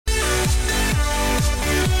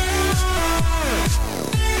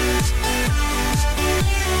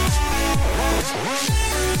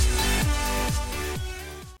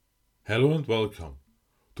Hello and welcome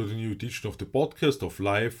to the new edition of the podcast of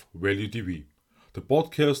Life Value TV, the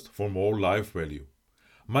podcast for more life value.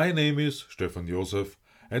 My name is Stefan Josef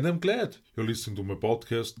and I'm glad you're listening to my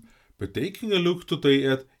podcast by taking a look today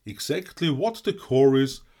at exactly what the core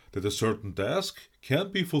is that a certain task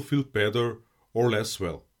can be fulfilled better or less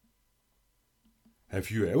well.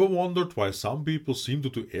 Have you ever wondered why some people seem to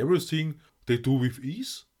do everything they do with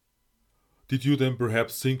ease? Did you then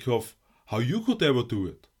perhaps think of how you could ever do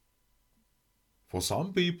it? For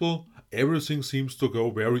some people, everything seems to go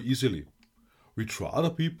very easily, which for other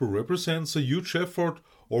people represents a huge effort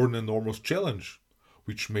or an enormous challenge,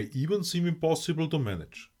 which may even seem impossible to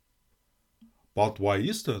manage. But why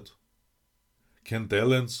is that? Can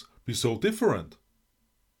talents be so different?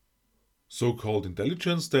 So-called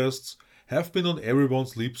intelligence tests have been on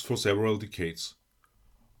everyone's lips for several decades,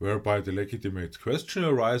 whereby the legitimate question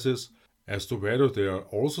arises as to whether they are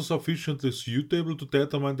also sufficiently suitable to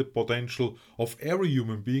determine the potential of every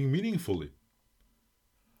human being meaningfully.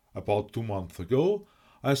 About 2 months ago,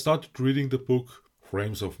 I started reading the book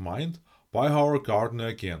Frames of Mind by Howard Gardner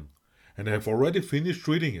again, and I have already finished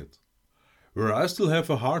reading it. Where I still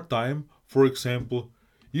have a hard time, for example,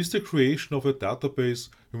 is the creation of a database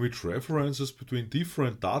in which references between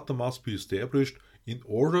different data must be established in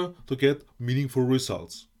order to get meaningful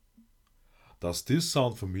results. Does this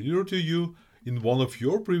sound familiar to you in one of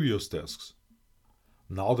your previous tasks?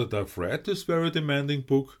 Now that I've read this very demanding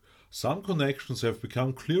book, some connections have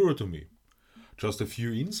become clearer to me. Just a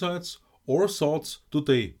few insights or thoughts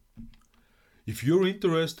today. If you're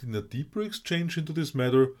interested in a deeper exchange into this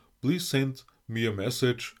matter, please send me a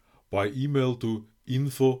message by email to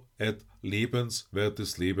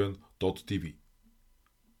info@lebenswertesleben.tv.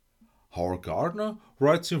 Howard Gardner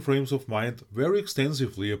writes in Frames of Mind very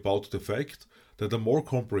extensively about the fact that a more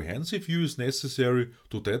comprehensive view is necessary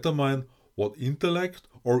to determine what intellect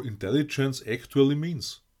or intelligence actually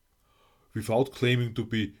means. Without claiming to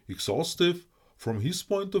be exhaustive, from his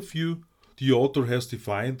point of view, the author has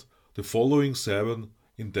defined the following 7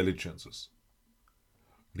 intelligences: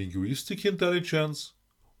 linguistic intelligence,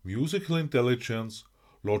 musical intelligence,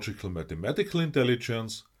 logical mathematical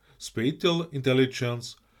intelligence, spatial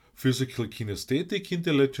intelligence, physical kinesthetic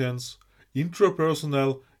intelligence,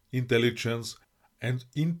 intrapersonal intelligence, and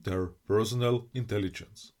interpersonal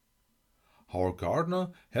intelligence. Howard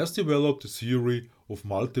Gardner has developed a theory of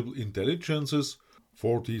multiple intelligences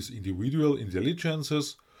for these individual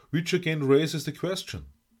intelligences, which again raises the question: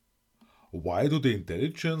 why do the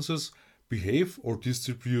intelligences behave or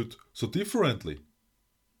distribute so differently?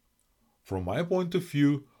 From my point of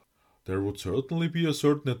view, there would certainly be a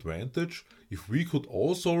certain advantage if we could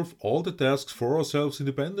all solve all the tasks for ourselves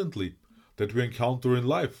independently that we encounter in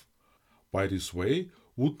life. By this way,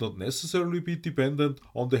 would not necessarily be dependent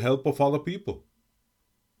on the help of other people.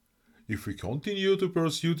 If we continue to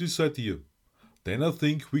pursue this idea, then I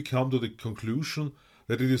think we come to the conclusion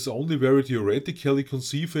that it is only very theoretically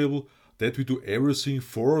conceivable that we do everything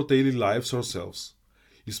for our daily lives ourselves,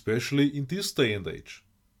 especially in this day and age.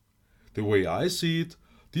 The way I see it,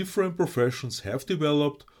 different professions have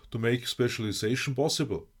developed to make specialization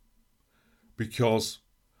possible. Because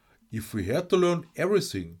if we had to learn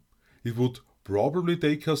everything, it would probably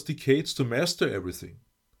take us decades to master everything.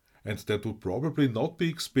 And that would probably not be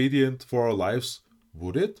expedient for our lives,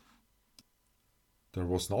 would it? There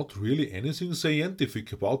was not really anything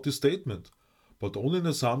scientific about this statement, but only an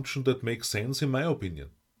assumption that makes sense in my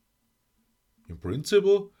opinion. In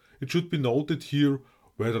principle, it should be noted here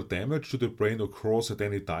whether damage to the brain occurs at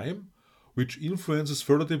any time, which influences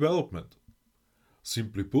further development.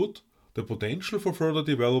 Simply put, the potential for further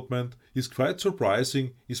development is quite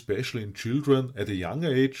surprising, especially in children at a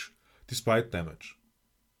younger age, despite damage.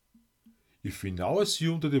 If we now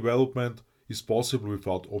assume the development is possible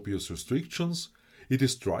without obvious restrictions, it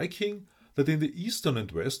is striking that in the Eastern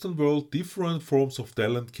and Western world different forms of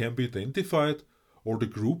talent can be identified, or the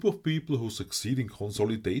group of people who succeed in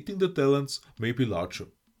consolidating the talents may be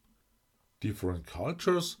larger. Different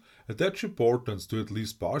cultures attach importance to at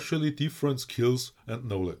least partially different skills and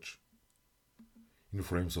knowledge. In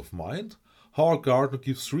Frames of Mind, Howard Gardner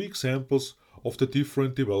gives 3 examples of the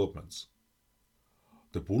different developments.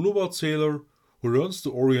 The boulevard sailor who learns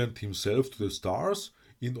to orient himself to the stars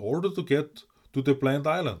in order to get to the planned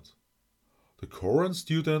island. The Koran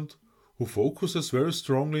student who focuses very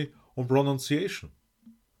strongly on pronunciation.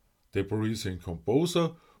 The Parisian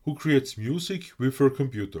composer who creates music with her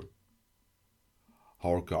computer.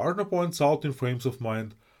 Howard Gardner points out in Frames of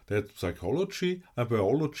Mind that psychology and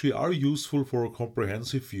biology are useful for a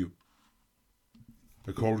comprehensive view.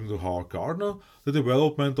 According to Howard Gardner, the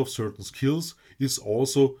development of certain skills is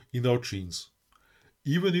also in our genes.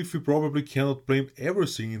 Even if we probably cannot blame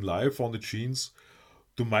everything in life on the genes,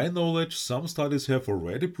 to my knowledge, some studies have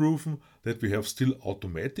already proven that we have still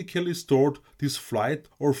automatically stored this flight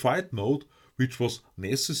or fight mode, which was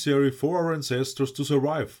necessary for our ancestors to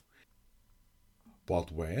survive.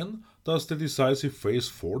 But when does the decisive phase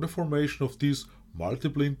for the formation of these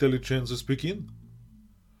multiple intelligences begin?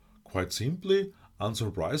 Quite simply,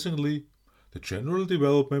 unsurprisingly, the general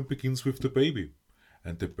development begins with the baby,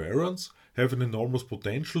 and the parents have an enormous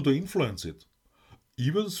potential to influence it,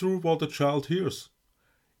 even through what the child hears.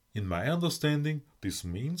 In my understanding, this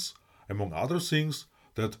means, among other things,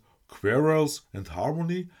 that quarrels and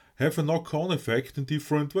harmony have a knock-on effect in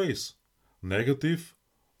different ways, negative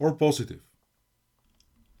or positive.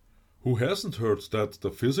 Who hasn't heard that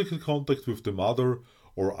the physical contact with the mother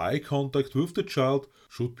or eye contact with the child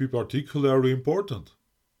should be particularly important?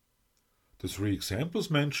 The three examples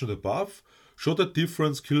mentioned above show that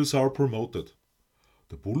different skills are promoted.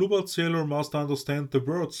 The boulevard sailor must understand the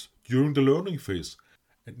words during the learning phase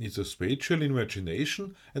and needs a spatial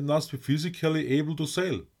imagination and must be physically able to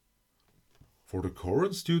sail. For the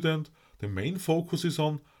current student, the main focus is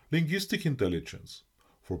on linguistic intelligence.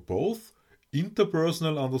 For both,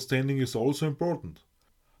 interpersonal understanding is also important.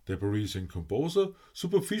 The Parisian composer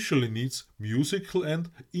superficially needs musical and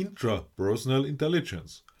intrapersonal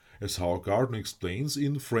intelligence, as Howard Gardner explains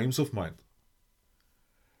in Frames of Mind.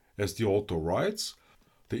 As the author writes,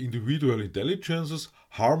 the individual intelligences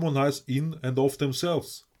harmonize in and of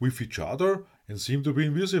themselves, with each other, and seem to be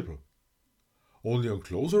invisible. Only on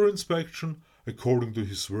closer inspection, according to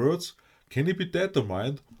his words, can it be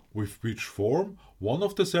determined with which form one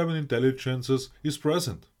of the seven intelligences is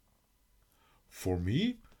present. For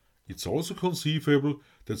me, it's also conceivable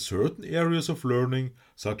that certain areas of learning,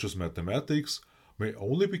 such as mathematics, may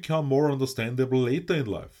only become more understandable later in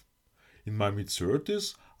life. In my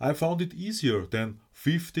mid-30s, I found it easier than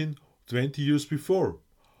 15-20 years before,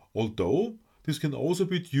 although this can also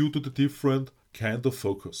be due to the different kind of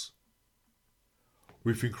focus.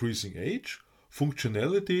 With increasing age,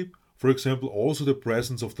 functionality, for example also the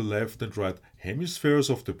presence of the left and right hemispheres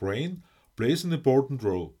of the brain, plays an important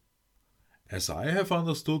role. As I have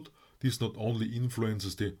understood, this not only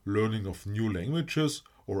influences the learning of new languages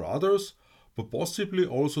or others, but possibly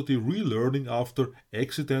also the relearning after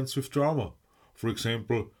accidents with trauma, for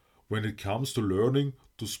example, when it comes to learning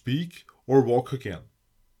to speak or walk again.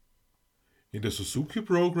 In the Suzuki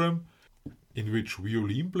program, in which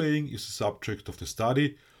violin playing is the subject of the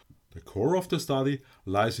study, the core of the study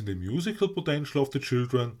lies in the musical potential of the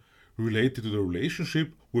children related to the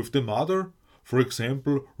relationship with the mother, for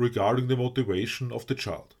example, regarding the motivation of the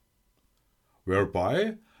child.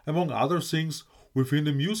 Whereby, among other things, within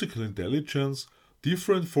the musical intelligence,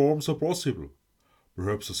 different forms are possible.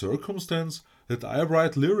 Perhaps a circumstance that I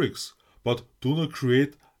write lyrics but do not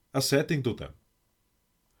create a setting to them.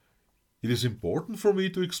 It is important for me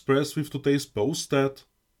to express with today's post that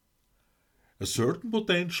a certain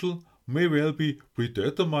potential may well be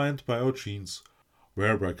predetermined by our genes,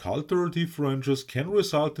 whereby cultural differences can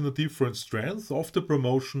result in a different strength of the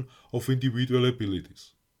promotion of individual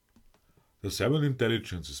abilities. The seven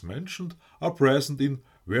intelligences mentioned are present in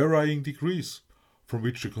varying degrees, from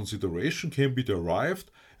which the consideration can be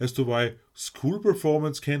derived as to why school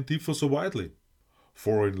performance can differ so widely.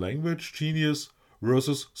 Foreign language genius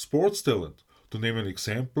versus sports talent, to name an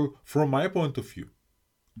example from my point of view.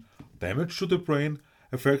 Damage to the brain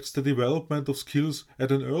affects the development of skills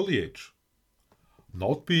at an early age.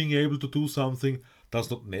 Not being able to do something does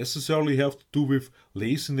not necessarily have to do with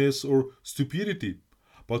laziness or stupidity,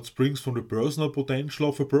 but springs from the personal potential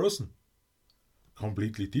of a person.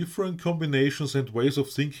 Completely different combinations and ways of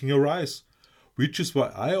thinking arise, which is why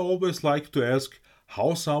I always like to ask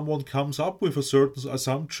how someone comes up with a certain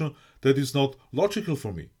assumption that is not logical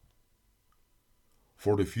for me.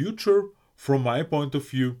 For the future, from my point of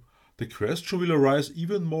view, the question will arise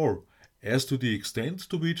even more as to the extent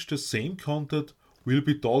to which the same content will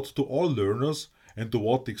be taught to all learners and to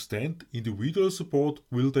what extent individual support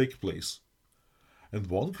will take place. And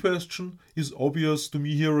one question is obvious to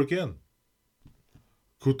me here again.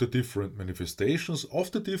 Could the different manifestations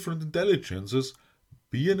of the different intelligences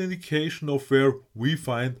be an indication of where we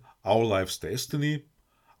find our life's destiny,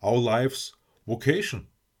 our life's vocation?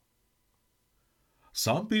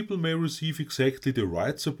 Some people may receive exactly the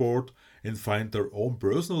right support and find their own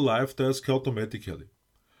personal life task automatically.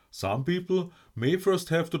 Some people may first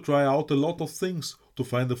have to try out a lot of things to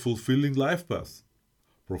find a fulfilling life path,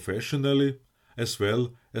 professionally as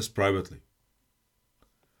well as privately.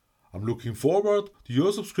 I'm looking forward to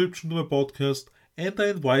your subscription to my podcast, and I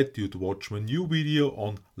invite you to watch my new video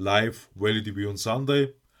on live ValueDB on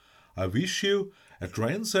Sunday. I wish you a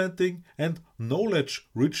transcending and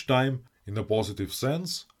knowledge-rich time in a positive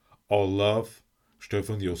sense. All love,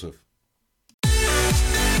 Stefan Josef.